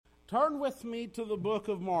Turn with me to the book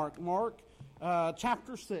of Mark. Mark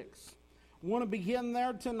chapter 6. I want to begin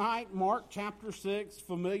there tonight. Mark chapter 6,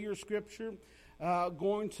 familiar scripture.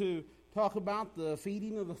 Going to talk about the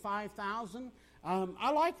feeding of the 5,000.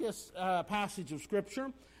 I like this passage of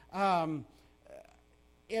scripture.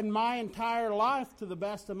 In my entire life, to the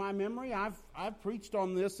best of my memory, I've preached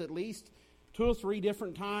on this at least 2 or 3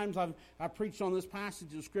 different times. I've preached on this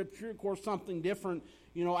passage of scripture. Of course, something different,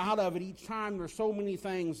 out of it each time. There's so many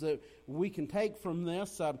things that we can take from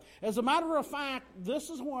this. As a matter of fact, this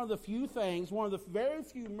is one of the few things, one of the very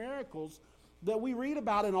few miracles that we read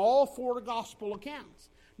about in all 4 gospel accounts.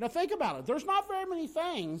 Now think about it. There's not very many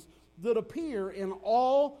things that appear in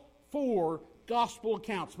all 4 gospel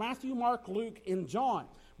accounts. Matthew, Mark, Luke, and John.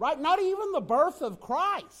 Right? Not even the birth of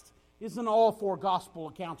Christ is in all 4 gospel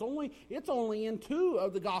accounts. It's only in 2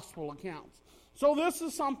 of the gospel accounts. So this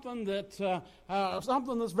is something that's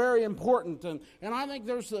very important, and I think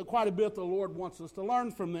there's quite a bit the Lord wants us to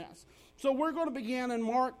learn from this. So we're going to begin in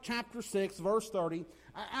Mark chapter 6, verse 30.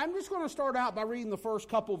 I'm just going to start out by reading the first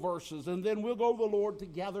couple verses, and then we'll go to the Lord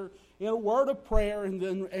together in a word of prayer, and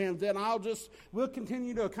then we'll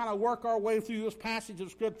continue to kind of work our way through this passage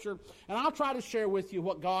of Scripture, and I'll try to share with you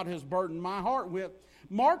what God has burdened my heart with.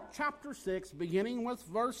 Mark chapter 6, beginning with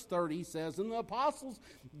verse 30, says, "And the apostles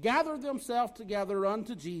gathered themselves together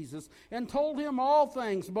unto Jesus, and told him all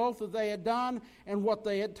things, both that they had done and what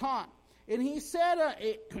they had taught. And he said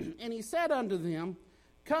unto them,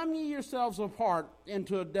 Come ye yourselves apart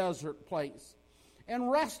into a desert place,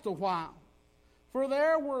 and rest a while. For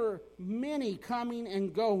there were many coming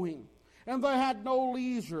and going, and they had no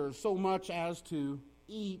leisure so much as to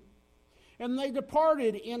eat. And they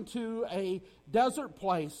departed into a desert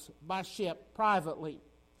place by ship privately.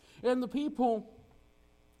 And the people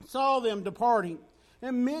saw them departing,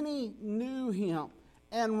 and many knew him,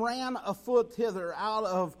 and ran afoot thither out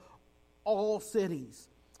of all cities,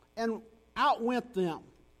 and outwent them,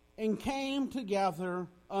 and came together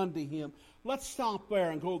unto him." Let's stop there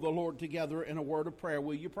and go to the Lord together in a word of prayer.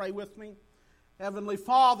 Will you pray with me? Heavenly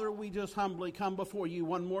Father, we just humbly come before you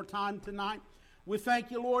one more time tonight. We thank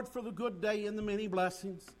you, Lord, for the good day and the many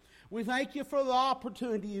blessings. We thank you for the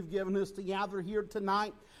opportunity you've given us to gather here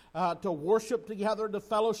tonight, to worship together, to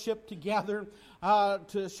fellowship together,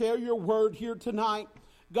 to share your word here tonight.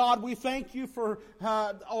 God, we thank you for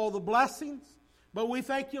all the blessings, but we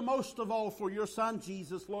thank you most of all for your Son,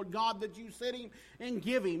 Jesus, Lord God, that you sent him and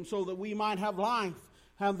give him so that we might have life.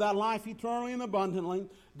 Have that life eternally and abundantly.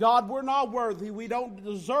 God, we're not worthy. We don't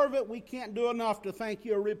deserve it. We can't do enough to thank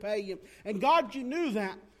you or repay you. And God, you knew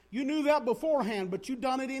that. You knew that beforehand, but you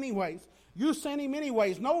done it anyways. You sent him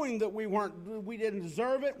anyways, knowing that we didn't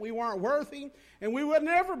deserve it, we weren't worthy, and we would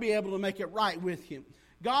never be able to make it right with him.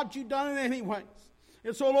 God, you done it anyways.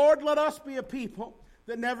 And so, Lord, let us be a people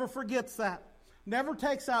that never forgets that, never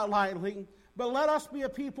takes that lightly, but let us be a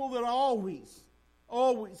people that always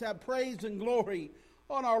have praise and glory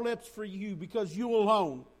on our lips for you, because you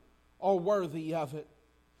alone are worthy of it.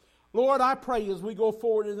 Lord, I pray as we go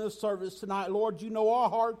forward in this service tonight, Lord, you know our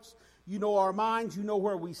hearts, you know our minds, you know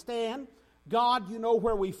where we stand. God, you know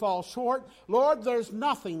where we fall short. Lord, there's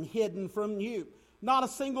nothing hidden from you, not a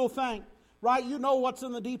single thing, right? You know what's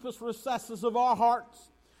in the deepest recesses of our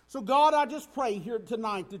hearts. So God, I just pray here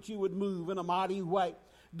tonight that you would move in a mighty way.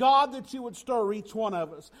 God, that you would stir each one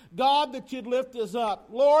of us. God, that you'd lift us up.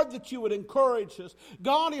 Lord, that you would encourage us.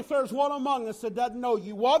 God, if there's one among us that doesn't know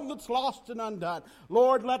you, one that's lost and undone,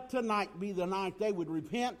 Lord, let tonight be the night they would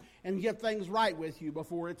repent and get things right with you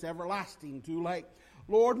before it's everlasting too late.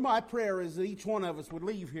 Lord, my prayer is that each one of us would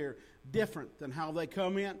leave here different than how they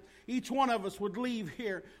come in. Each one of us would leave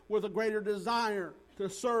here with a greater desire to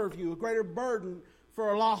serve you, a greater burden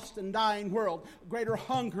for a lost and dying world, a greater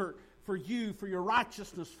hunger for you, for your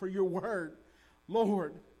righteousness, for your word.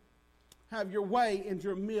 Lord, have your way and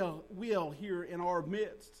your will here in our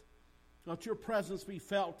midst. Let your presence be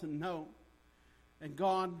felt and known. And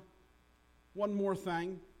God, one more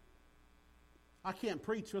thing. I can't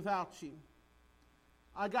preach without you.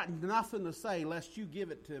 I got nothing to say lest you give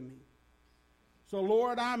it to me. So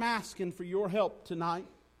Lord, I'm asking for your help tonight.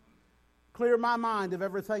 Clear my mind of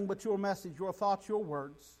everything but your message, your thoughts, your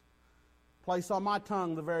words. Place on my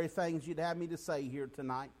tongue the very things you'd have me to say here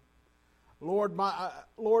tonight. Lord,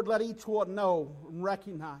 let each one know and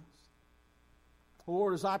recognize,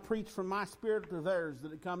 Lord, as I preach from my spirit to theirs,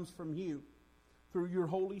 that it comes from you through your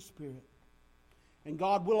Holy Spirit. And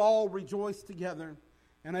God, we'll all rejoice together,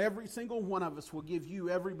 and every single one of us will give you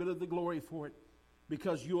every bit of the glory for it,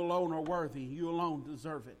 because you alone are worthy. You alone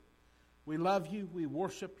deserve it. We love you. We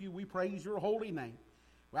worship you. We praise your holy name.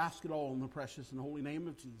 We ask it all in the precious and holy name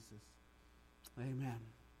of Jesus. Amen.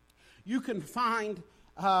 You can find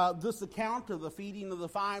this account of the feeding of the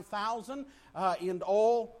 5,000 in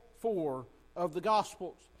all 4 of the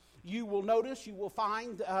Gospels. You will notice, you will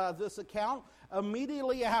find this account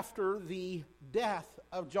immediately after the death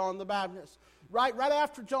of John the Baptist. Right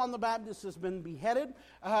after John the Baptist has been beheaded,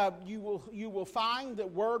 you will find that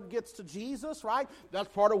word gets to Jesus, right? That's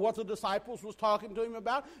part of what the disciples was talking to him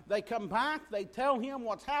about. They come back, they tell him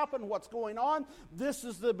what's happened, what's going on. This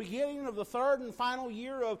is the beginning of the 3rd and final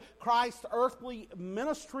year of Christ's earthly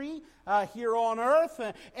ministry here on earth.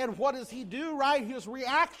 And what does he do, right? His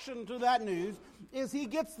reaction to that news is he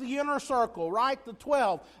gets the inner circle, right? The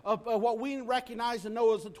 12 of what we recognize and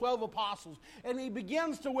know as the 12 apostles. And he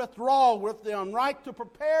begins to withdraw with them, right? To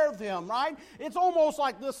prepare them, right? It's almost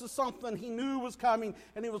like this is something he knew was coming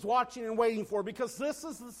and he was watching and waiting for, because this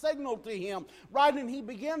is the signal to him, right? And he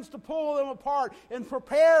begins to pull them apart and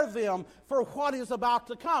prepare them for what is about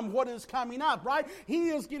to come, what is coming up, right? He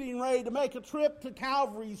is getting ready to make a trip to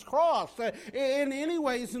Calvary's cross in any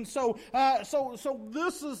ways. And so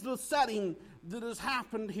this is the setting that has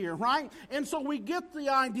happened here, right? And so we get the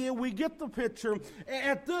idea, we get the picture.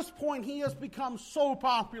 At this point, he has become so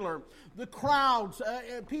popular. The crowds,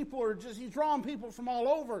 people are just, he's drawing people from all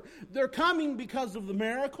over. They're coming because of the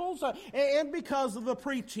miracles and because of the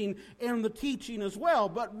preaching and the teaching as well,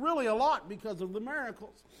 but really a lot because of the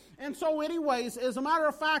miracles. And so anyways, as a matter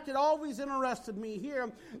of fact, it always interested me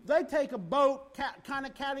here. They take a boat kind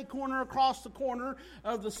of catty corner across the corner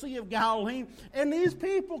of the Sea of Galilee, and these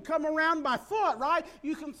people come around by foot, right?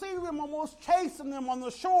 You can see them almost chasing them on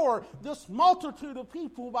the shore, this multitude of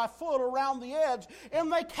people by foot around the edge,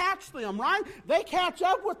 and they catch them, right? They catch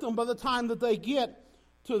up with them by the time that they get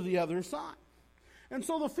to the other side. And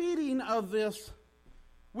so the feeding of this,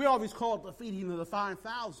 we always call it the feeding of the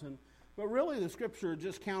 5,000, but really the scripture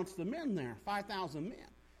just counts the men there, 5,000 men.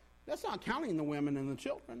 That's not counting the women and the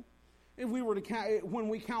children. If we were to count, when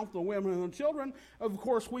we count the women and the children, of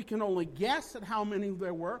course we can only guess at how many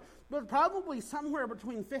there were, but probably somewhere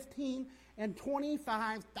between 15 and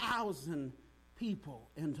 25,000 people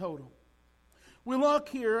in total. We look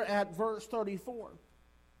here at verse 34.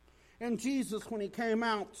 And Jesus, when he came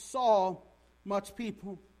out, saw much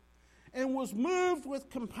people and was moved with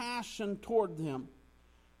compassion toward them,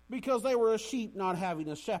 because they were as sheep not having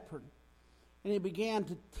a shepherd. And he began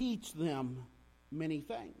to teach them many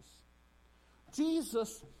things.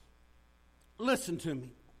 Jesus, listen to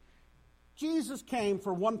me. Jesus came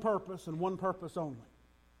for one purpose and one purpose only.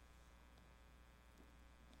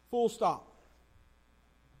 Full stop.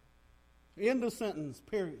 End of sentence,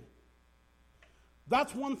 period.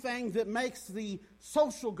 That's one thing that makes the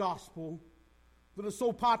social gospel that is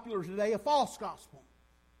so popular today a false gospel.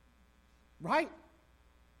 Right?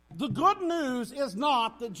 The good news is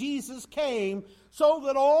not that Jesus came so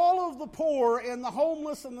that all of the poor and the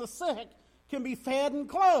homeless and the sick can be fed and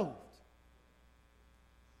clothed.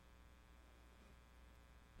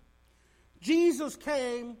 Jesus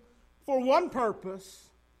came for one purpose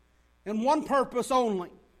and one purpose only.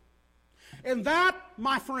 And that,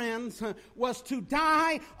 my friends, was to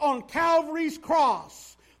die on Calvary's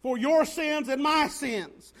cross for your sins and my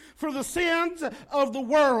sins, for the sins of the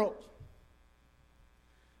world.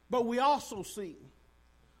 But we also see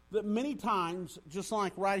that many times, just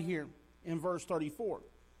like right here in verse 34,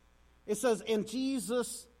 it says, and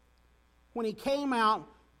Jesus, when he came out,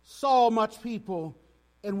 saw much people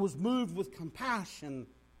and was moved with compassion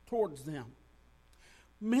towards them.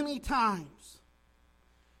 Many times,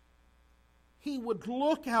 he would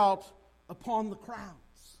look out upon the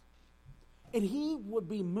crowds and he would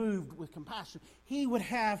be moved with compassion. He would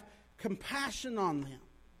have compassion on them.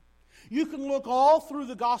 You can look all through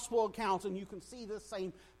the gospel accounts and you can see this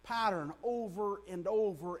same pattern over and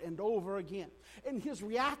over and over again. And his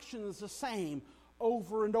reaction is the same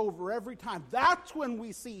over and over every time. That's when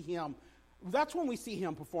we see him. That's when we see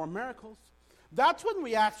him perform miracles. That's when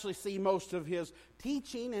we actually see most of his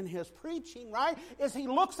teaching and his preaching, right? As he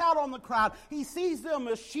looks out on the crowd, he sees them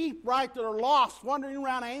as sheep, right, that are lost, wandering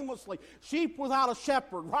around aimlessly. Sheep without a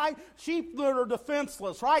shepherd, right? Sheep that are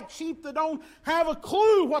defenseless, right? Sheep that don't have a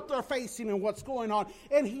clue what they're facing and what's going on.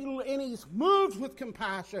 And he's moved with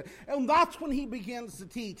compassion. And that's when he begins to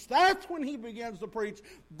teach. That's when he begins to preach.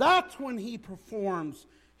 That's when he performs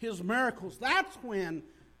his miracles. That's when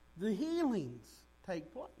the healings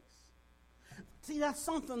take place. See, that's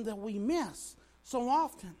something that we miss so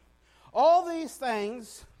often. All these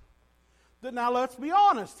things that, now let's be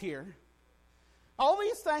honest here, all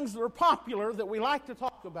these things that are popular that we like to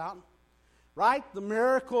talk about, right? The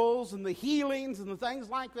miracles and the healings and the things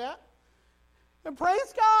like that. And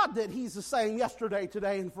praise God that he's the same yesterday,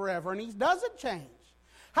 today, and forever, and he doesn't change.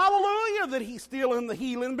 Hallelujah that he's still in the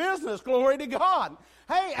healing business. Glory to God.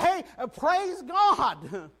 Hey, praise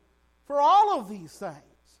God for all of these things.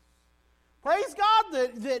 Praise God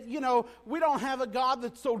that we don't have a God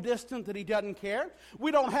that's so distant that he doesn't care.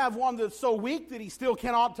 We don't have one that's so weak that he still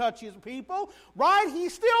cannot touch his people. Right?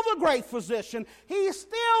 He's still the great physician. He's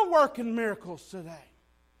still working miracles today.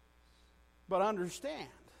 But understand,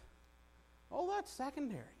 that's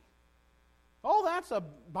secondary. That's a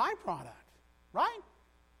byproduct. Right?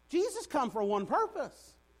 Jesus come for one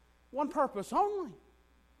purpose only.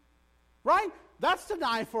 Right? That's to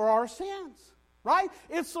die for our sins. Right?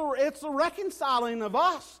 It's the reconciling of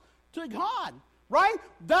us to God. Right?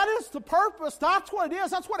 That is the purpose. That's what it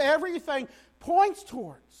is. That's what everything points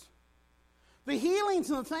towards. The healings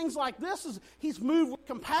and the things like this is he's moved with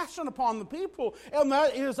compassion upon the people, and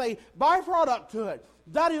that is a byproduct to it.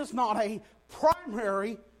 That is not a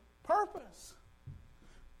primary purpose.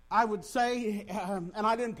 I would say, and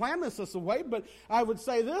I didn't plan this way, but I would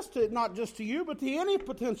say this not just to you, but to any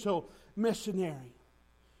potential missionary.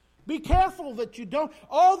 Be careful that you don't.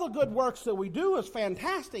 All the good works that we do is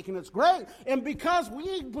fantastic and it's great. And because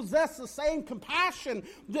we possess the same compassion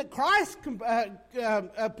that Christ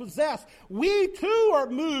possessed, we too are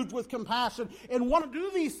moved with compassion and want to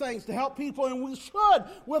do these things to help people. And we should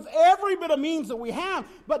with every bit of means that we have.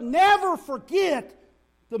 But never forget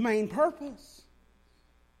the main purpose.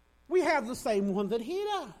 We have the same one that he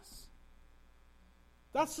does.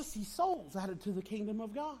 That's to see souls added to the kingdom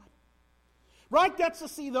of God. Right? That's to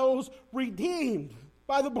see those redeemed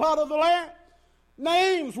by the blood of the Lamb.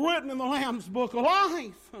 Names written in the Lamb's book of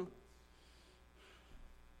life.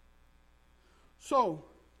 So,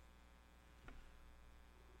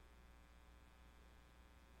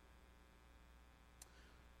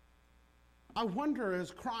 I wonder as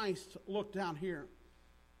Christ looked down here,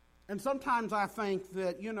 and sometimes I think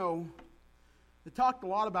that, they talked a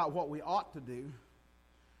lot about what we ought to do.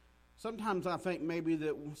 Sometimes I think maybe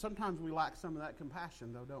that sometimes we lack some of that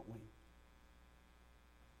compassion, though, don't we?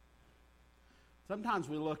 Sometimes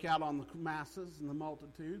we look out on the masses and the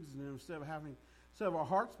multitudes, and instead of our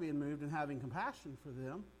hearts being moved and having compassion for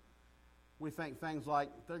them, we think things like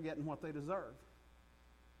they're getting what they deserve.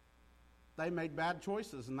 They made bad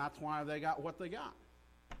choices, and that's why they got what they got.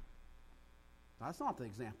 That's not the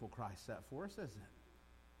example Christ set for us, is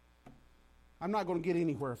it? I'm not going to get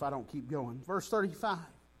anywhere if I don't keep going. Verse 35.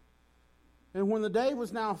 And when the day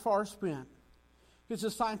was now far spent, his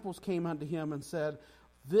disciples came unto him and said,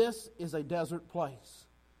 This is a desert place,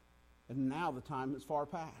 and now the time is far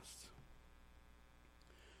past.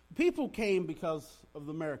 The people came because of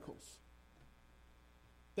the miracles.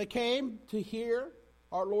 They came to hear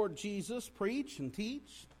our Lord Jesus preach and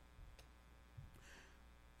teach.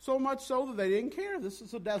 So much so that they didn't care. This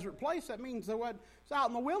is a desert place. That means it's out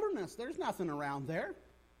in the wilderness. There's nothing around there.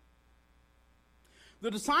 The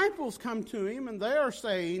disciples come to him and they are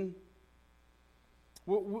saying,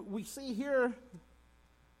 we see here,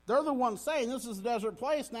 they're the ones saying this is a desert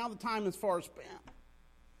place, now the time is far spent.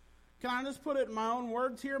 Can I just put it in my own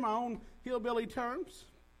words here, my own hillbilly terms?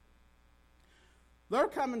 They're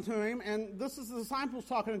coming to him, and this is the disciples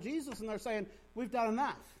talking to Jesus, and they're saying, we've done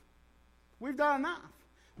enough. We've done enough.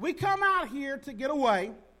 We come out here to get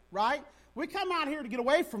away, right? We come out here to get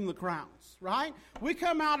away from the crowds, right? We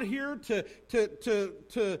come out here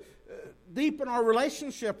to deepen our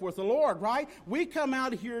relationship with the Lord, right? We come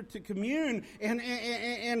out here to commune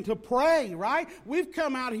and to pray, right? We've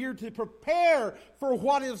come out here to prepare for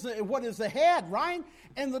what is ahead, right?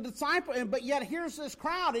 And the disciple, but yet here's this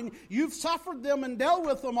crowd, and you've suffered them and dealt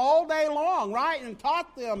with them all day long, right? And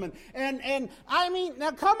taught them, and I mean,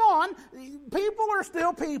 now come on, people are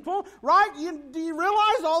still people, right? Do you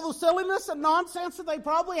realize all the silliness and nonsense that they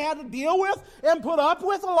probably had to deal with and put up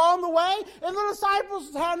with along the way? And the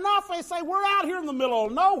disciples had enough. They say, we're out here in the middle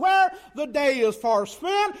of nowhere. The day is far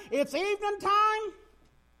spent. It's evening time.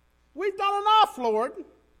 We've done enough, Lord.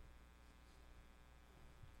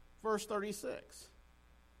 Verse 36.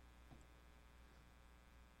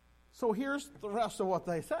 So here's the rest of what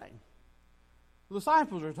they say. The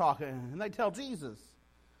disciples are talking, and they tell Jesus,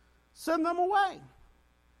 send them away,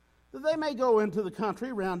 that they may go into the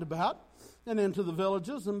country round about and into the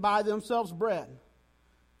villages and buy themselves bread,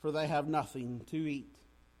 for they have nothing to eat.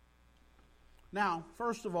 Now,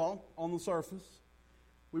 first of all, on the surface,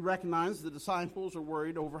 we recognize the disciples are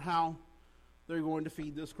worried over how they're going to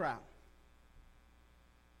feed this crowd.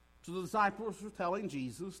 So the disciples are telling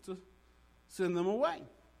Jesus to send them away.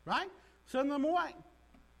 Right? Send them away.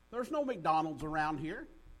 There's no McDonald's around here.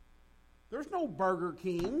 There's no Burger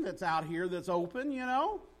King that's out here that's open,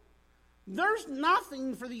 There's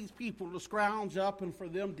nothing for these people to scrounge up and for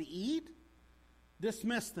them to eat.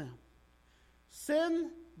 dismiss them.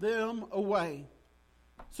 Send them away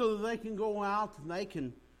so that they can go out and they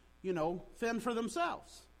can, fend for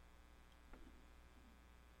themselves.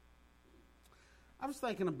 I was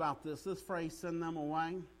thinking about this phrase, send them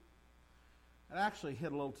away. It actually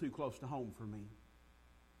hit a little too close to home for me.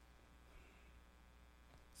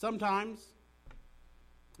 Sometimes,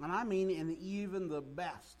 and I mean in even the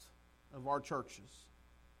best of our churches,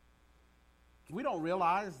 we don't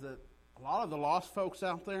realize that a lot of the lost folks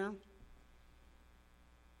out there,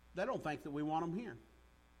 they don't think that we want them here.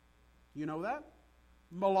 You know that?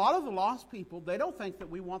 A lot of the lost people, they don't think that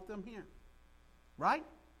we want them here. Right?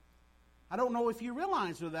 I don't know if you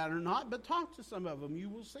realize that or not, but talk to some of them, you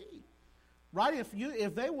will see. Right?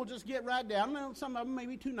 If they will just get right down, some of them may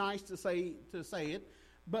be too nice to say it,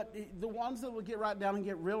 but the ones that will get right down and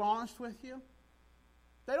get real honest with you,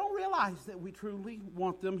 they don't realize that we truly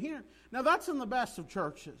want them here. Now that's in the best of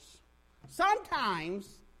churches.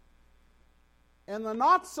 Sometimes, in the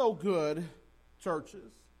not so good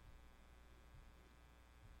churches,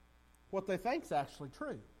 what they think is actually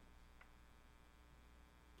true.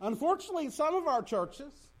 Unfortunately, in some of our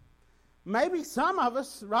churches, maybe some of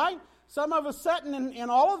us, right? Some of us sitting in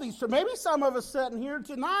all of these, maybe some of us sitting here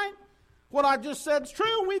tonight, what I just said is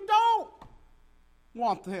true. We don't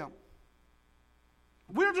want them.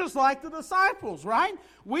 We're just like the disciples, right?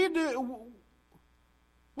 We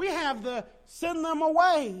have the send them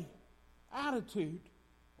away attitude.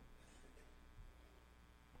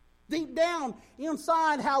 Deep down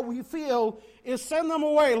inside how we feel is send them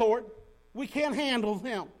away, Lord. We can't handle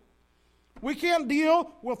them. We can't deal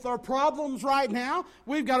with our problems right now.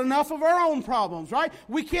 We've got enough of our own problems, right?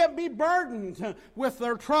 We can't be burdened with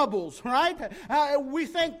their troubles, right? We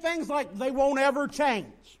think things like they won't ever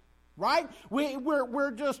change, right?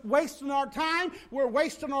 We're just wasting our time. We're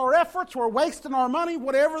wasting our efforts. We're wasting our money,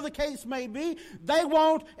 whatever the case may be. They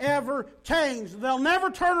won't ever change. They'll never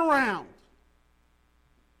turn around.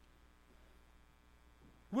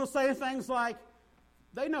 We'll say things like,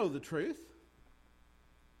 they know the truth.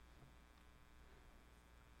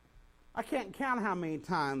 I can't count how many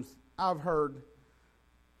times I've heard,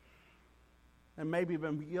 and maybe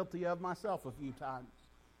been guilty of myself a few times,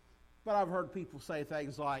 but I've heard people say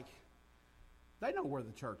things like, they know where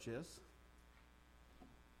the church is.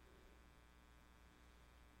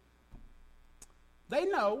 They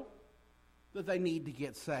know that they need to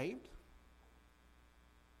get saved.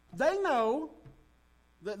 They know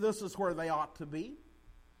that this is where they ought to be.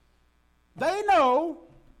 They know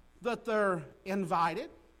that they're invited.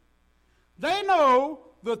 They know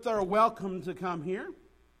that they're welcome to come here.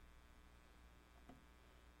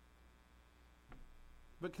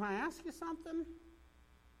 But can I ask you something?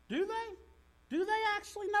 Do they? Do they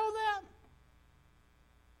actually know that?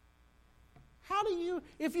 How do you,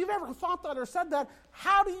 if you've ever thought that or said that,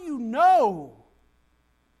 how do you know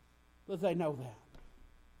that they know that?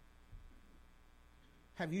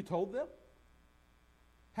 Have you told them?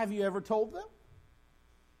 Have you ever told them?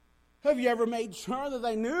 Have you ever made sure that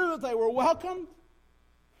they knew that they were welcomed?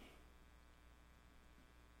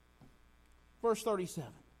 Verse 37.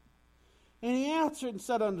 And he answered and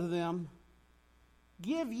said unto them,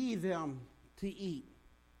 give ye them to eat.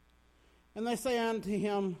 And they say unto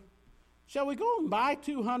him, shall we go and buy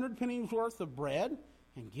 200 pennies worth of bread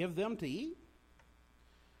and give them to eat?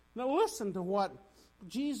 Now listen to what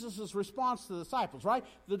Jesus' response to the disciples, right?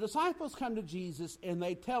 The disciples come to Jesus and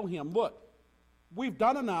they tell him, look, we've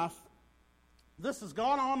done enough. This has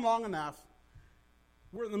gone on long enough.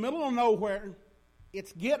 We're in the middle of nowhere.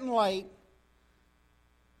 It's getting late.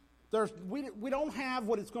 We don't have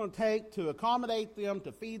what it's going to take to accommodate them,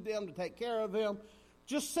 to feed them, to take care of them.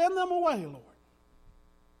 Just send them away, Lord.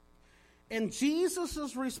 And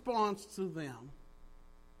Jesus' response to them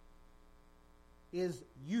is,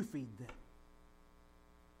 you feed them.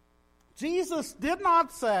 Jesus did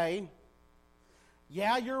not say,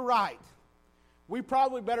 yeah, you're right. We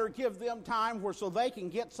probably better give them time so they can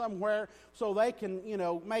get somewhere, so they can,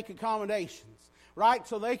 make accommodations, right?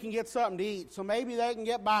 So they can get something to eat. So maybe they can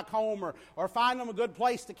get back home or find them a good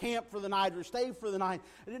place to camp for the night or stay for the night.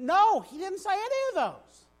 No, he didn't say any of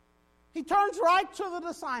those. He turns right to the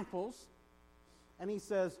disciples and he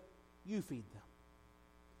says, you feed them.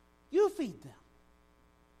 You feed them.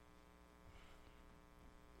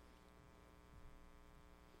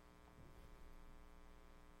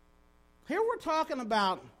 Here we're talking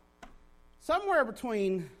about somewhere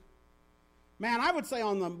between, I would say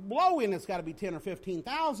on the low end it's got to be 10 or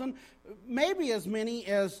 15,000, maybe as many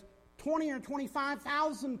as 20 or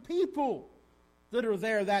 25,000 people that are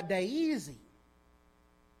there that day easy.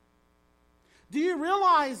 Do you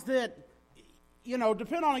realize that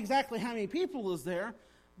depending on exactly how many people is there,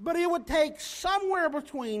 but it would take somewhere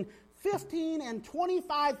between 15 and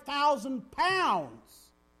 25,000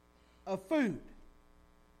 pounds of food.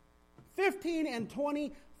 15 and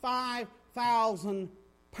 25,000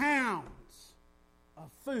 pounds of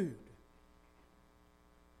food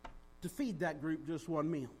to feed that group just one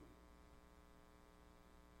meal.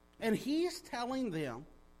 And he's telling them,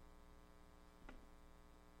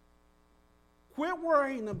 quit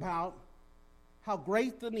worrying about how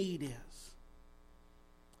great the need is.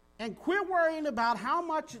 And quit worrying about how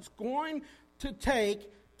much it's going to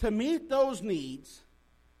take to meet those needs,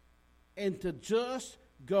 and to just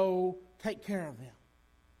go take care of them.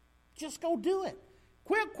 Just go do it.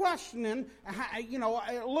 Quit questioning,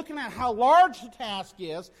 looking at how large the task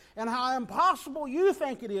is and how impossible you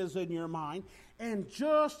think it is in your mind, and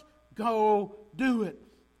just go do it.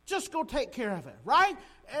 Just go take care of it, right?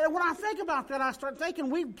 And when I think about that, I start thinking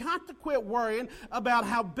we've got to quit worrying about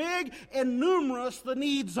how big and numerous the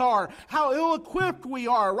needs are, how ill-equipped we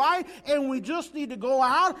are, right? And we just need to go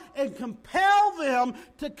out and compel them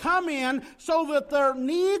to come in so that their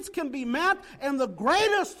needs can be met, and the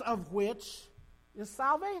greatest of which is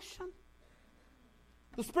salvation.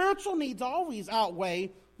 The spiritual needs always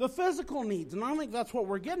outweigh the physical needs, and I think that's what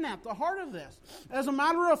we're getting at, the heart of this. As a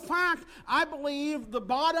matter of fact, I believe the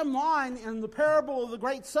bottom line in the parable of the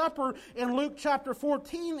Great Supper in Luke chapter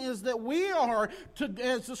 14 is that we are to,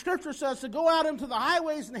 as the scripture says, to go out into the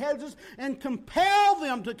highways and hedges and compel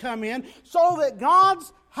them to come in so that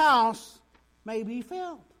God's house may be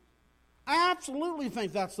filled. I absolutely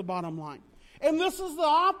think that's the bottom line. And this is the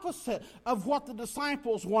opposite of what the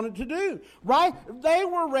disciples wanted to do, right? They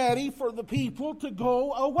were ready for the people to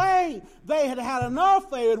go away. They had had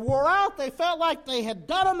enough. They had wore out. They felt like they had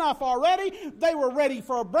done enough already. They were ready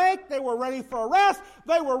for a break. They were ready for a rest.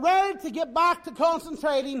 They were ready to get back to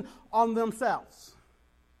concentrating on themselves.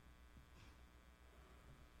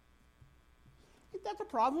 Isn't that the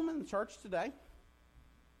problem in the church today?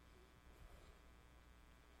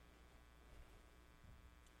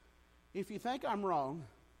 If you think I'm wrong,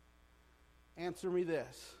 answer me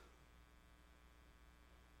this.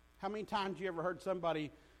 How many times have you ever heard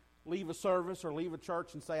somebody leave a service or leave a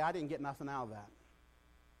church and say, I didn't get nothing out of that?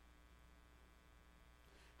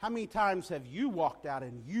 How many times have you walked out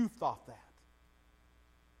and you thought that?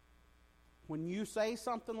 When you say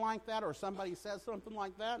something like that or somebody says something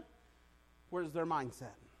like that, where's their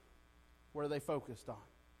mindset? Where are they focused on?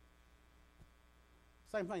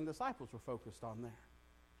 Same thing the disciples were focused on there.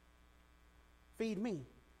 Feed me.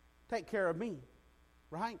 Take care of me.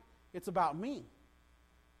 Right? It's about me.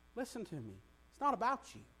 Listen to me. It's not about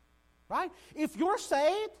you. Right? If you're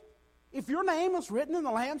saved, if your name is written in the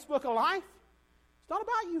Lamb's Book of Life, it's not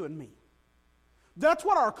about you and me. That's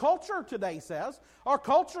what our culture today says. Our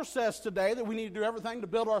culture says today that we need to do everything to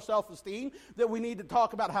build our self-esteem, that we need to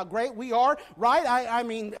talk about how great we are. Right? I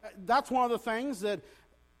mean, that's one of the things that,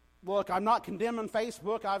 look, I'm not condemning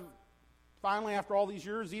Facebook. I've finally, after all these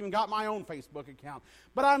years, even got my own Facebook account.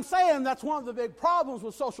 But I'm saying that's one of the big problems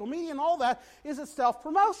with social media and all that is it's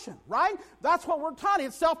self-promotion, right? That's what we're taught.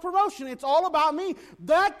 It's self-promotion. It's all about me.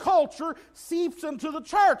 That culture seeps into the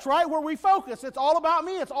church, right, where we focus. It's all about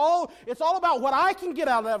me. It's all about what I can get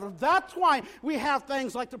out of it. That's why we have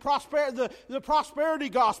things like the prosperity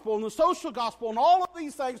gospel and the social gospel, and all of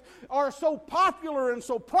these things are so popular and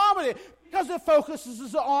so prominent, because it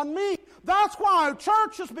focuses on me. That's why our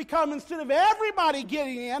church has become, instead of everybody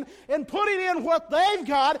getting in and putting in what they've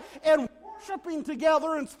got and worshiping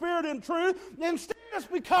together in spirit and truth, instead it's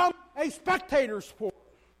become a spectator sport.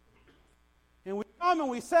 And we come and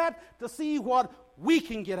we sit to see what we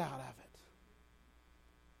can get out of it.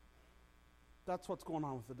 That's what's going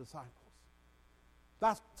on with the disciples.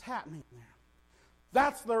 That's what's happening there.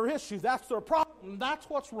 That's their issue. That's their problem. That's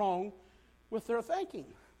what's wrong with their thinking.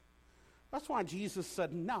 That's why Jesus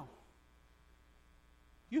said, no.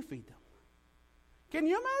 You feed them. Can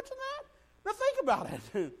you imagine that? Now think about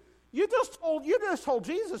it. You just told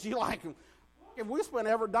Jesus, you like, if we spent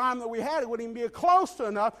every dime that we had, it wouldn't even be close to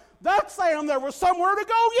enough. That's saying there was somewhere to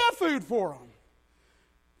go get food for them.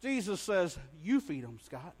 Jesus says, you feed them,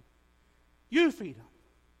 Scott. You feed them.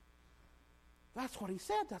 That's what he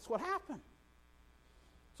said. That's what happened.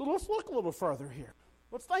 So let's look a little further here.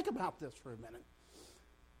 Let's think about this for a minute.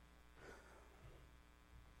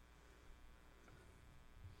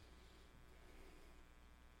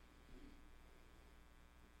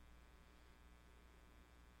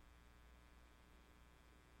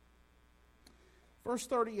 Verse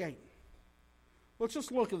 38. Let's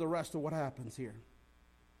just look at the rest of what happens here.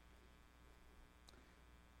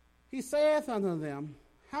 He saith unto them,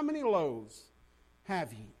 how many loaves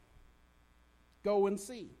have ye? Go and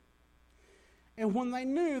see. And when they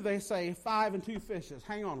knew, they say, 5 and 2 fishes.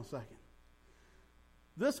 Hang on a second.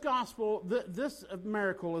 This gospel, this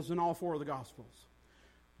miracle is in all 4 of the Gospels.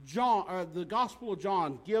 The Gospel of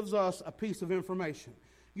John gives us a piece of information.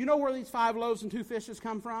 You know where these 5 loaves and 2 fishes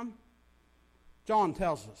come from? John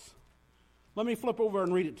tells us. Let me flip over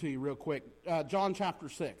and read it to you real quick. John chapter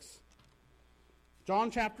 6.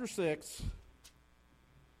 John chapter 6,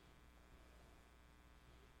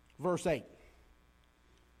 verse 8.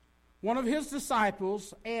 One of his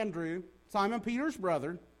disciples, Andrew, Simon Peter's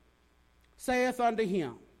brother, saith unto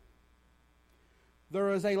him,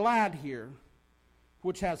 There is a lad here,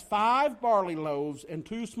 which has 5 barley loaves and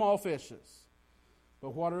 2 small fishes.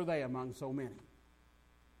 But what are they among so many?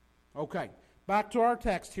 Okay, back to our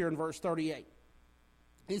text here in verse 38.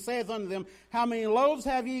 He saith unto them, How many loaves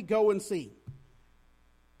have ye? Go and see.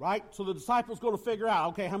 Right? So the disciples go to figure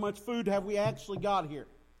out, okay, how much food have we actually got here?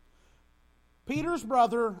 Peter's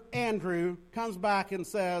brother, Andrew, comes back and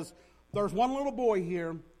says, There's one little boy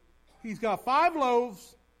here. He's got 5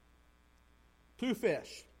 loaves, 2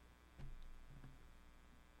 fish.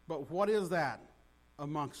 But what is that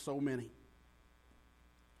amongst so many?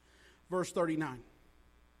 Verse 39.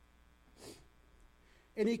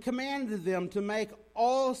 And he commanded them to make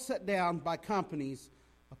all sit down by companies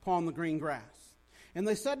upon the green grass. And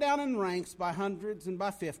they sat down in ranks by hundreds and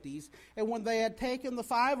by 50s. And when they had taken the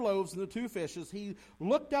 5 loaves and the 2 fishes, he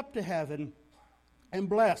looked up to heaven and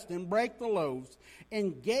blessed and brake the loaves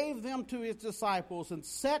and gave them to his disciples and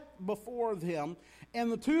set before them. And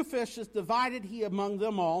the 2 fishes divided he among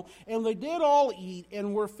them all. And they did all eat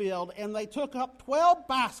and were filled. And they took up 12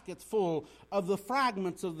 baskets full of the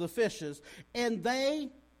fragments of the fishes. And they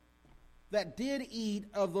that did eat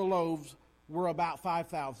of the loaves were about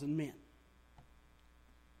 5,000 men.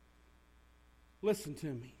 Listen to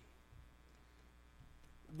me.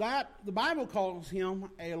 That the Bible calls him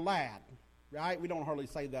a lad, right? We don't hardly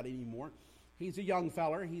say that anymore. He's a young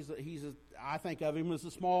feller. I think of him as a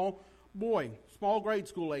small boy, small grade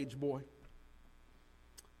school age boy.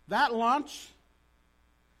 That lunch,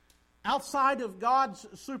 outside of God's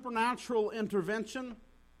supernatural intervention,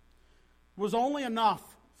 was only enough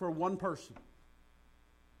for one person.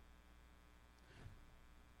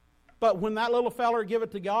 But when that little feller gave it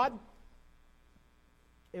to God,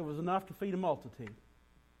 it was enough to feed a multitude.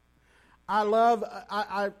 I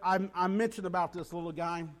mention about this little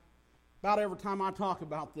guy about every time I talk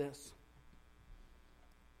about this.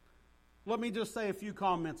 Let me just say a few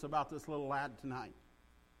comments about this little lad tonight.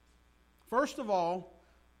 First of all,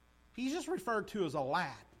 he's just referred to as a lad,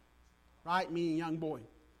 right? Meaning young boy.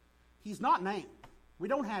 He's not named. We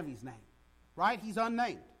don't have his name, right? He's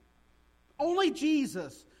unnamed. Only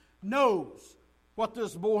Jesus knows what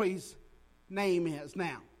this boy's name is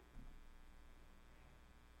now.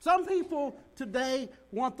 Some people today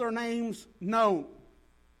want their names known.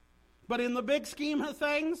 But in the big scheme of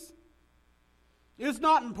things, it's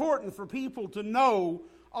not important for people to know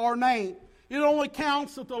our name. It only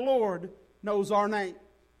counts that the Lord knows our name.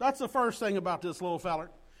 That's the first thing about this little feller.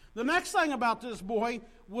 The next thing about this boy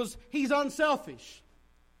was he's unselfish.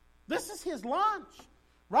 This is his lunch,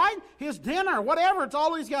 right? His dinner, whatever, it's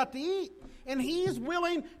all he's got to eat. And he's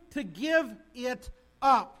willing to give it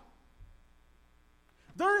up.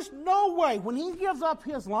 There's no way, when he gives up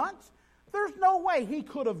his lunch, there's no way he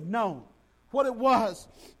could have known what it was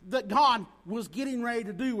that God was getting ready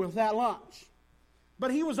to do with that lunch.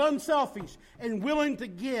 But he was unselfish and willing to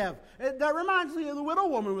give. That reminds me of the widow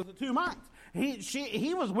woman with the 2 mites.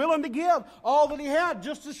 He was willing to give all that he had,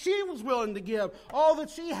 just as she was willing to give all that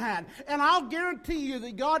she had. And I'll guarantee you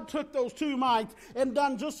that God took those 2 mites and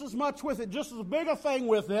done just as much with it, just as big a thing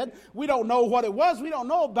with it. We don't know what it was. We don't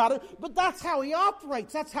know about it. But that's how he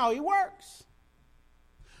operates. That's how he works.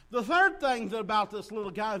 The third thing about this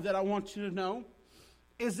little guy that I want you to know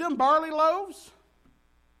is them barley loaves.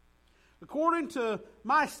 According to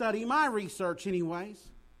my study, my research anyways,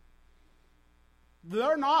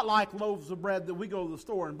 they're not like loaves of bread that we go to the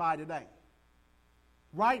store and buy today.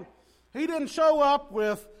 Right? He didn't show up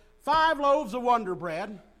with 5 loaves of Wonder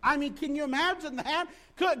Bread. I mean, can you imagine that?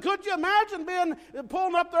 Could you imagine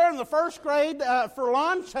pulling up there in the first grade for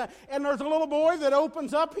lunch, and there's a little boy that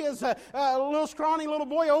opens up his, little scrawny little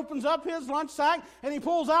boy opens up his lunch sack, and he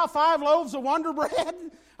pulls out 5 loaves of Wonder Bread?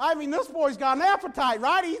 I mean, this boy's got an appetite,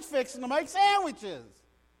 right? He's fixing to make sandwiches.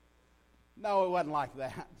 No, it wasn't like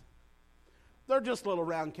that. They're just little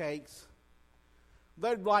round cakes.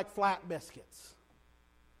 They're like flat biscuits.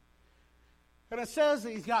 And it says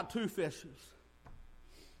that he's got 2 fishes.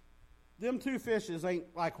 Them 2 fishes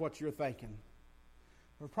ain't like what you're thinking.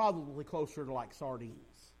 They're probably closer to like sardines.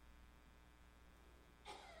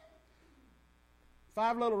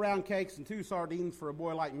 5 little round cakes and 2 sardines for a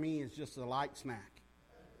boy like me is just a light snack.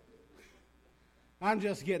 I'm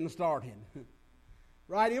just getting started.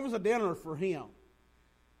 Right? It was a dinner for him.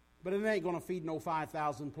 But it ain't going to feed no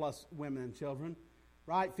 5,000 plus women and children.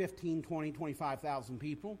 Right? 15, 20, 25,000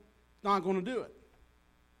 people. It's not going to do it.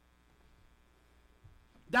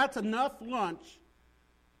 That's enough lunch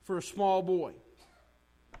for a small boy.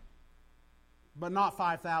 But not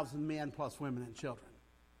 5,000 men plus women and children.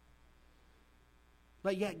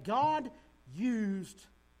 But yet God used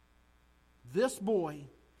this boy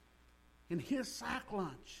in his sack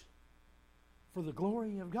lunch for the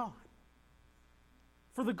glory of God.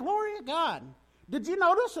 For the glory of God. Did you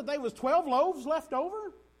notice that there was 12 loaves left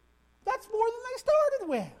over? That's more than they started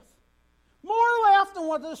with. More left than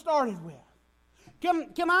what they started with.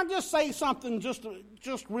 Can I just say something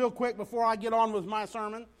just real quick before I get on with my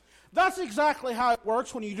sermon? That's exactly how it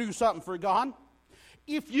works when you do something for God.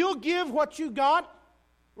 If you give what you got,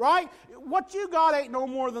 right? What you got ain't no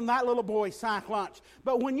more than that little boy's sack lunch.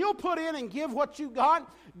 But when you put in and give what you got,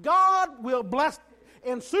 God will bless it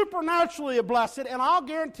and supernaturally bless it. And I'll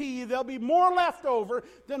guarantee you there'll be more left over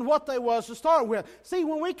than what there was to start with. See,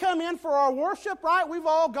 when we come in for our worship, right, we've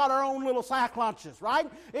all got our own little sack lunches, right?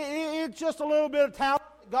 It's just a little bit of talent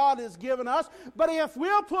God has given us. But if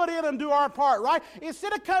we'll put in and do our part, right,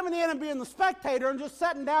 instead of coming in and being the spectator and just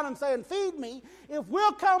sitting down and saying, feed me, if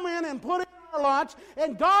we'll come in and put in our lunch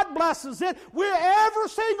and God blesses it, every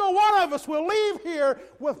single one of us will leave here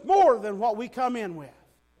with more than what we come in with.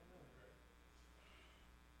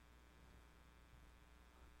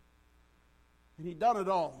 And he done it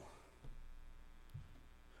all.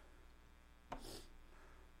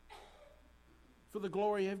 For the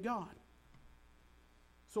glory of God.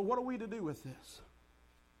 So what are we to do with this?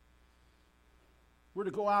 We're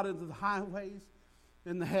to go out into the highways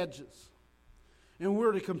and the hedges. And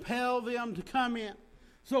we're to compel them to come in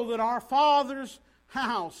so that our Father's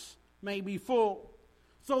house may be full.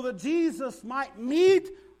 So that Jesus might meet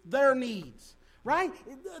their needs. Right?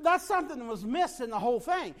 That's something that was missed in the whole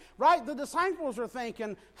thing. Right? The disciples are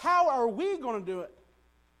thinking, how are we going to do it?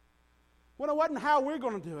 Well, it wasn't how we're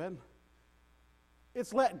going to do it.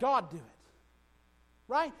 It's let God do it.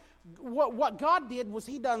 Right? What God did was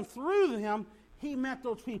He done through them, He met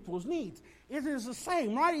those people's needs. It is the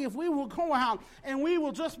same, right? If we will go out and we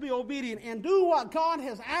will just be obedient and do what God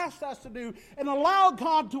has asked us to do and allow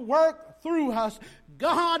God to work through us,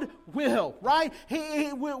 God will, right?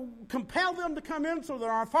 He will compel them to come in so that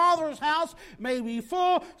our Father's house may be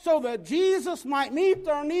full, so that Jesus might meet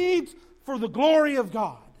their needs for the glory of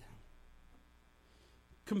God.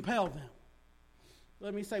 Compel them.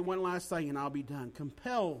 Let me say one last thing and I'll be done.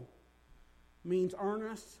 Compel means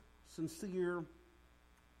earnest, sincere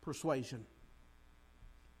persuasion.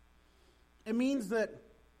 It means that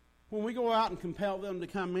when we go out and compel them to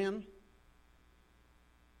come in,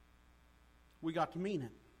 we got to mean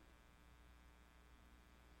it.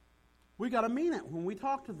 We got to mean it when we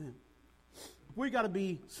talk to them. We got to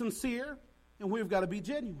be sincere and we've got to be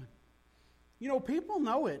genuine. You know, people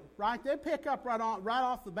know it, right? They pick up right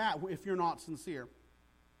off the bat if you're not sincere.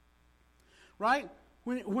 Right?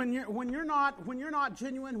 When you're not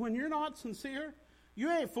genuine, when you're not sincere,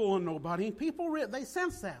 you ain't fooling nobody. People they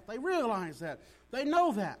sense that. They realize that. They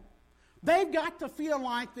know that. They've got to feel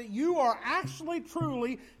like that you are actually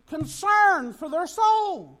truly concerned for their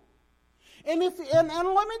soul. And let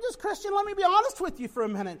me be honest with you for a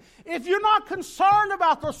minute. If you're not concerned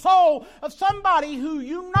about the soul of somebody who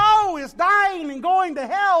you know is dying and going to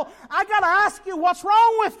hell, I got to ask you, what's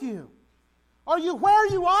wrong with you? Are you where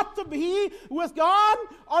you ought to be with God?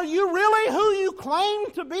 Are you really who you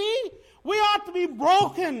claim to be? We ought to be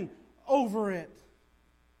broken over it.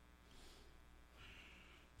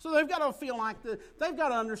 So they've got to feel like they've got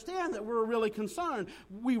to understand that we're really concerned.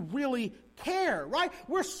 We really care, right?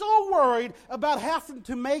 We're so worried about having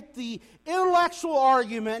to make the intellectual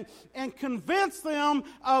argument and convince them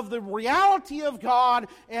of the reality of God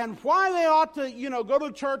and why they ought to, go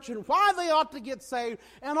to church and why they ought to get saved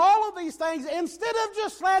and all of these things instead of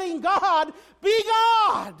just letting God be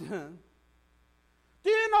God. Do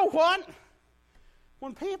you know what?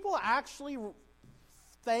 When people actually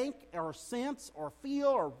think or sense or feel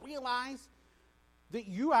or realize that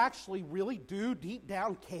you actually really do deep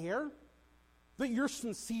down care, that you're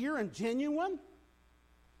sincere and genuine,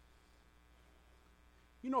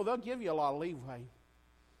 they'll give you a lot of leeway.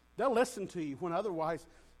 They'll listen to you when otherwise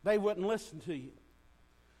they wouldn't listen to you.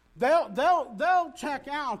 They'll check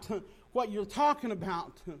out what you're talking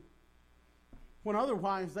about when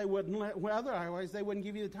otherwise they wouldn't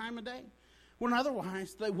give you the time of day. When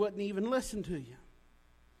otherwise they wouldn't even listen to you.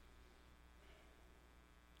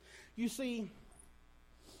 You see,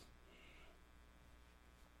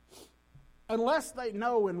 unless they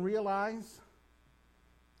know and realize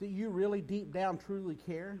that you really deep down truly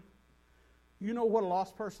care, you know what a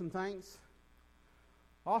lost person thinks?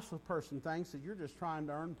 A lost person thinks that you're just trying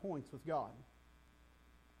to earn points with God.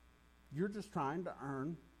 You're just trying to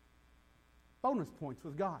earn bonus points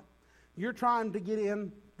with God. You're trying to get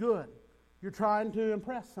in good. You're trying to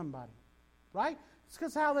impress somebody, right? It's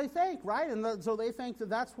because how they think, right? And so they think that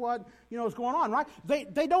that's what, is going on, right?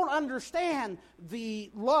 They don't understand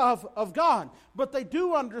the love of God, but they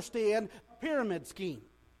do understand a pyramid scheme,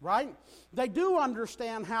 right? They do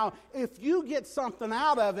understand how if you get something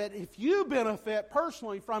out of it, if you benefit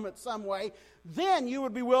personally from it some way, then you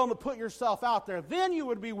would be willing to put yourself out there. Then you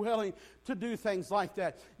would be willing to do things like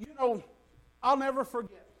that. I'll never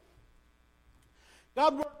forget.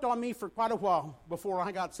 God worked on me for quite a while before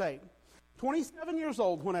I got saved. 27 years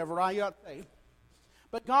old whenever I got saved.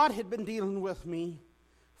 But God had been dealing with me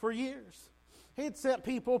for years. He had sent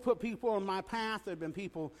people, put people on my path. There had been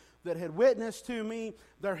people that had witnessed to me.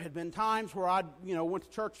 There had been times where I, went to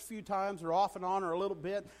church a few times or off and on or a little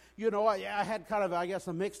bit. I had kind of,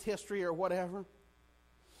 a mixed history or whatever.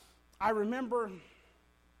 I remember,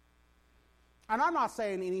 and I'm not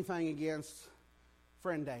saying anything against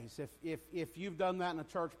friend days. If you've done that in a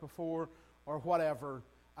church before or whatever,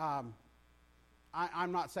 I'm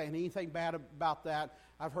not saying anything bad about that.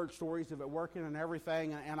 I've heard stories of it working and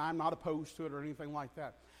everything, and I'm not opposed to it or anything like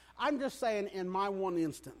that. I'm just saying in my one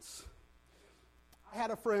instance, I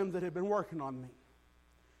had a friend that had been working on me,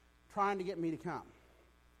 trying to get me to come.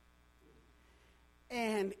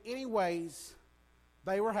 And anyways,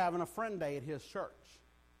 they were having a friend day at his church.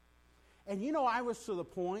 And I was to the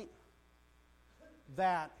point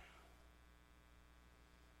that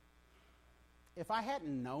if I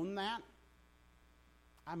hadn't known that,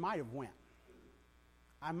 I might have went.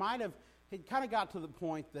 It kind of got to the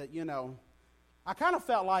point that, I kind of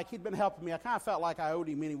felt like he'd been helping me. I kind of felt like I owed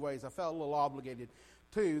him anyways. I felt a little obligated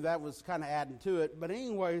too. That was kind of adding to it. But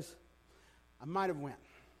anyways, I might have went.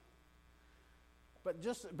 But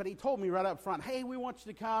he told me right up front, hey, we want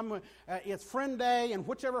you to come. It's friend day, and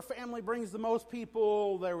whichever family brings the most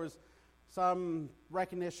people, there was some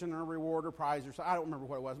recognition or reward or prize or something. I don't remember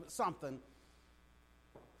what it was, but something.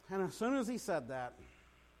 And as soon as he said that,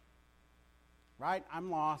 right, I'm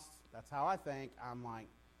lost. That's how I think. I'm like,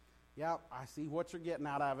 yep, I see what you're getting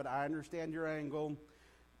out of it. I understand your angle.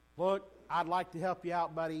 Look, I'd like to help you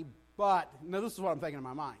out, buddy, but, this is what I'm thinking in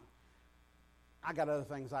my mind. I got other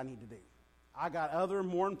things I need to do. I got other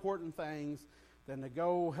more important things than to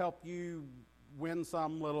go help you win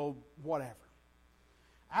some little whatever.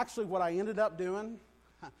 Actually, what I ended up doing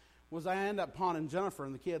was I ended up pawning Jennifer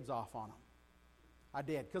and the kids off on him. I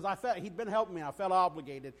did, because I felt he'd been helping me. I felt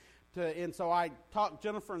obligated to, and so I talked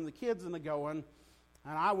Jennifer and the kids into going,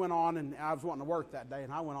 and I went on, and I was wanting to work that day,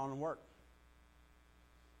 and I went on and worked.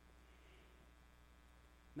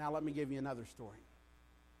 Now let me give you another story.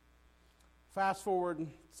 Fast forward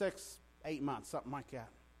 6-8 months, something like that.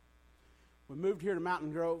 We moved here to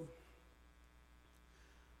Mountain Grove.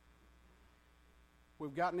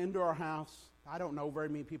 We've gotten into our house. I don't know very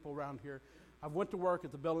many people around here. I went to work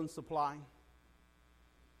at the Building Supply.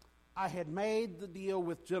 I had made the deal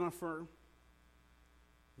with Jennifer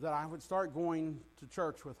that I would start going to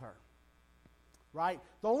church with her. Right?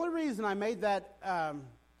 The only reason I made that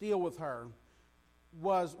deal with her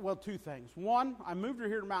was, two things. One, I moved her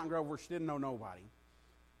here to Mountain Grove where she didn't know nobody.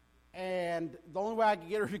 And the only way I could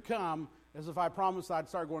get her to come is if I promised I'd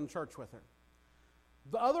start going to church with her.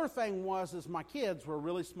 The other thing is my kids were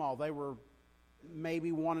really small. They were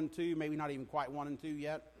maybe 1 and 2, maybe not even quite 1 and 2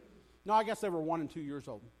 yet. No, I guess they were 1 and 2 years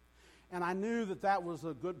old. And I knew that was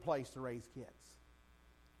a good place to raise kids,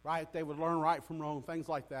 right? They would learn right from wrong, things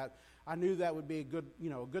like that. I knew that would be a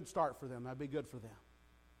good start for them. That'd be good for them.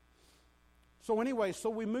 So anyway,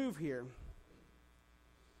 we move here.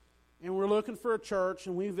 And we're looking for a church,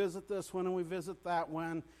 and we visit this one and we visit that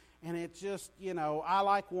one. And it just, I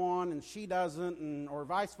like one and she doesn't, or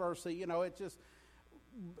vice versa.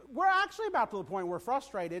 We're actually about to the point where we're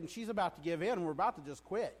frustrated and she's about to give in and we're about to just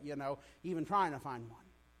quit, even trying to find one.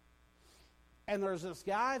 And there's this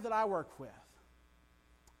guy that I work with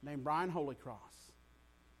named Brian Holycross.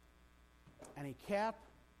 And he kept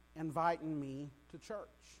inviting me to church.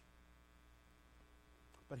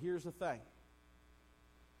 But here's the thing.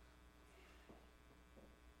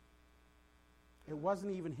 It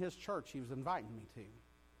wasn't even his church he was inviting me to.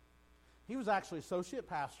 He was actually associate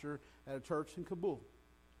pastor at a church in Kabul,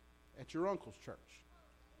 at your uncle's church.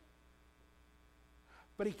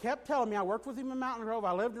 But he kept telling me, I worked with him in Mountain Grove,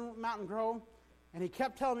 I lived in Mountain Grove, and he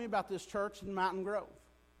kept telling me about this church in Mountain Grove.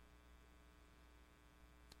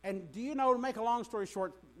 And do you know, to make a long story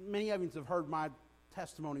short, many of you have heard my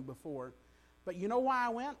testimony before, but you know why I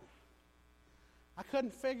went? I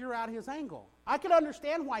couldn't figure out his angle. I could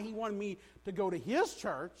understand why he wanted me to go to his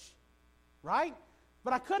church, right?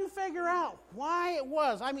 But I couldn't figure out why it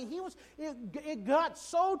was. I mean, it got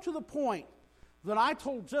so to the point that I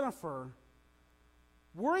told Jennifer,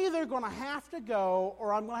 we're either going to have to go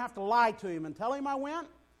or I'm going to have to lie to him and tell him I went.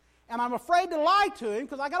 And I'm afraid to lie to him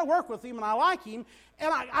because I got to work with him and I like him.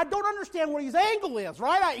 And I don't understand what his angle is,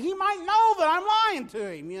 right? He might know that I'm lying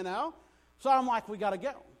to him, you know. So I'm like, we got to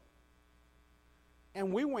go.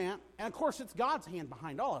 And we went, and of course it's God's hand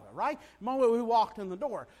behind all of it, right? The moment we walked in the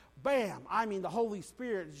door, bam, I mean the Holy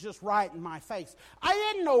Spirit is just right in my face. I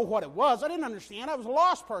didn't know what it was. I didn't understand. I was a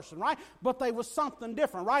lost person, right? But there was something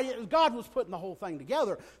different, right? God was putting the whole thing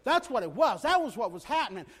together. That's what it was. That was what was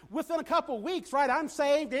happening. Within a couple of weeks, right, I'm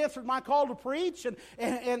saved, answered my call to preach,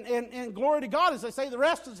 and glory to God, as they say, the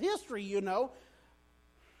rest is history, you know.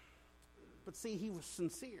 But see, he was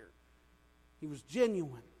sincere. He was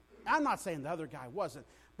genuine. I'm not saying the other guy wasn't,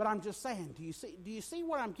 but I'm just saying, do you see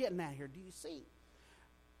what I'm getting at here? Do you see?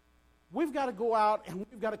 We've got to go out and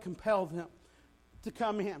we've got to compel them to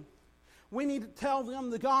come in. We need to tell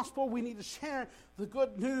them the gospel. We need to share the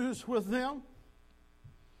good news with them.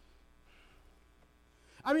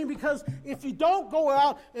 I mean, because if you don't go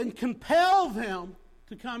out and compel them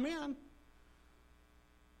to come in,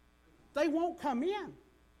 they won't come in.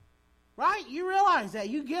 Right? You realize that.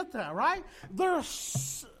 You get that, right?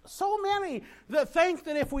 There's so many that think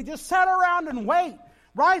that if we just sit around and wait,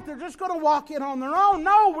 right, they're just going to walk in on their own.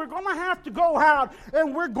 No, we're going to have to go out,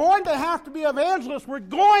 and we're going to have to be evangelists. We're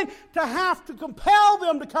going to have to compel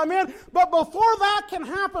them to come in. But before that can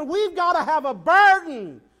happen, we've got to have a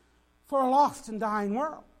burden for a lost and dying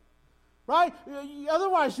world. Right?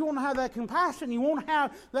 Otherwise, you won't have that compassion. You won't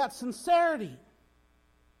have that sincerity.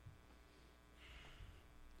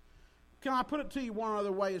 Can I put it to you one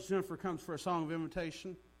other way as Jennifer comes for a song of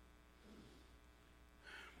invitation?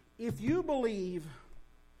 If you believe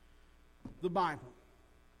the Bible,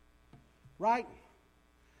 right?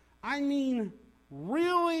 I mean,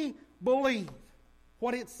 really believe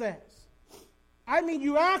what it says. I mean,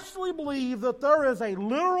 you actually believe that there is a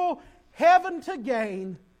literal heaven to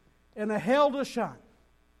gain and a hell to shun.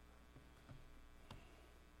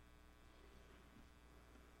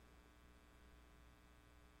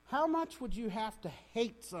 How much would you have to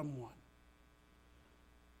hate someone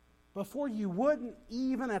before you wouldn't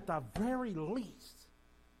even at the very least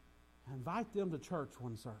invite them to church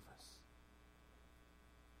one service?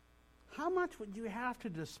 How much would you have to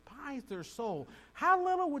despise their soul? How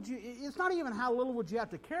little would you, it's not even how little would you have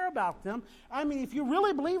to care about them. I mean, if you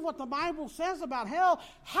really believe what the Bible says about hell,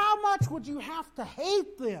 how much would you have to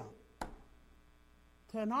hate them?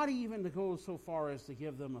 To not even to go so far as to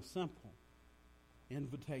give them a simple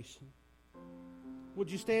invitation. Would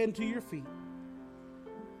you stand to your feet?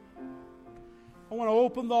 I want to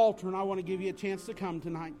open the altar and I want to give you a chance to come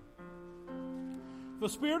tonight. If the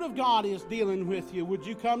Spirit of God is dealing with you, would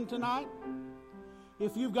you come tonight?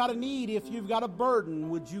 If you've got a need, if you've got a burden,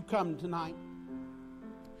 would you come tonight?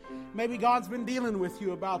 Maybe God's been dealing with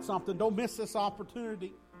you about something. Don't miss this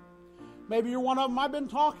opportunity. Maybe you're one of them I've been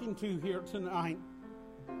talking to here tonight.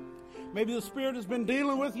 Maybe the Spirit has been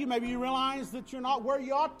dealing with you. Maybe you realize that you're not where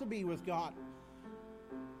you ought to be with God.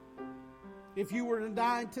 If you were to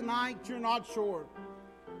die tonight, you're not sure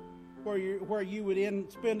where you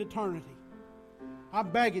would spend eternity. I'm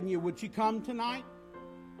begging you, would you come tonight?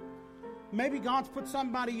 Maybe God's put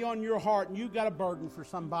somebody on your heart and you've got a burden for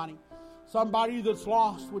somebody. Somebody that's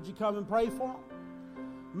lost, would you come and pray for them?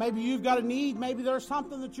 Maybe you've got a need. Maybe there's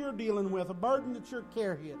something that you're dealing with, a burden that you're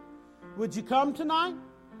carrying. Would you come tonight?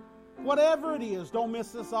 Whatever it is, don't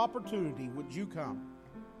miss this opportunity. Would you come?